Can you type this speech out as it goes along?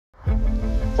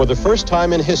For the first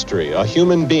time in history, a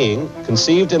human being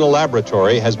conceived in a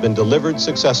laboratory has been delivered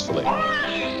successfully.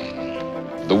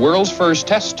 The world's first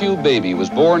test tube baby was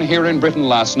born here in Britain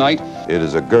last night. It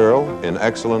is a girl in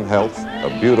excellent health,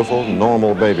 a beautiful,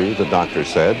 normal baby, the doctor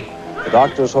said. The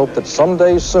doctors hope that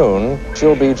someday soon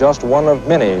she'll be just one of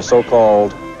many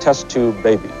so-called test tube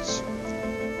babies.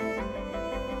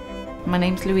 My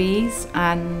name's Louise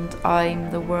and I'm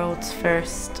the world's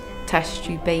first test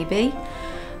tube baby.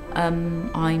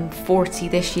 I'm 40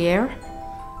 this year,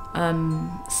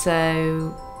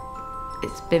 so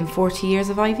it's been 40 years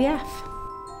of IVF.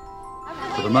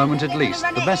 For the moment at least,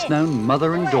 the best known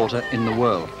mother and daughter in the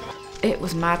world. It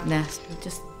was madness,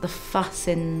 just the fuss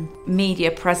in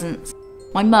media presence.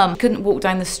 My mum couldn't walk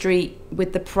down the street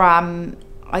with the pram,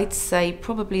 I'd say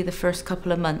probably the first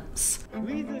couple of months.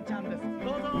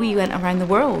 We went around the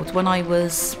world when I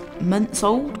was months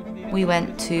old. We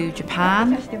went to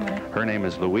Japan. Her name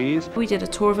is Louise. We did a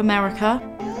tour of America.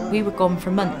 We were gone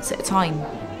for months at a time.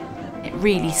 It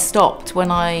really stopped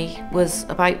when I was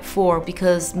about 4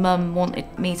 because Mum wanted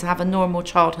me to have a normal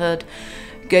childhood,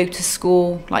 go to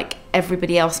school like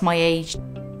everybody else my age.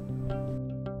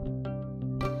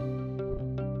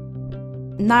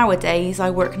 Nowadays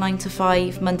I work 9 to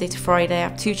 5, Monday to Friday. I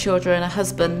have 2 children, a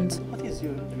husband. What is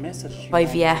your message?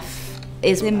 IVF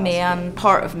is in me and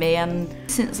part of me, and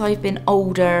since I've been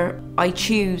older I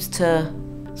choose to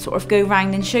sort of go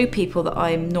round and show people that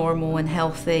I'm normal and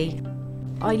healthy.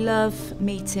 I love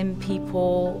meeting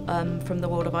people from the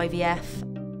world of IVF.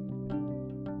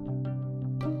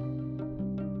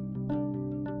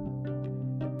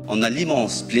 On a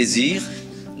l'immense plaisir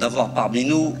d'avoir parmi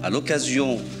nous, à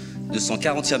l'occasion de son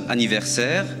 40e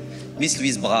anniversaire, Miss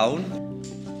Louise Brown.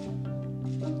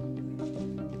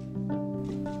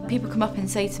 People come up and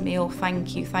say to me, oh,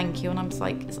 thank you, and I'm just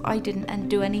like, I didn't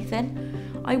do anything.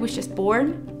 I was just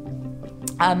born.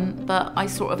 But I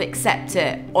sort of accept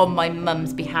it on my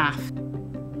mum's behalf.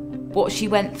 What she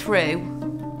went through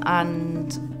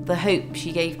and the hope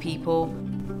she gave people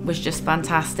was just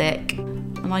fantastic.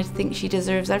 And I think she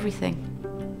deserves everything.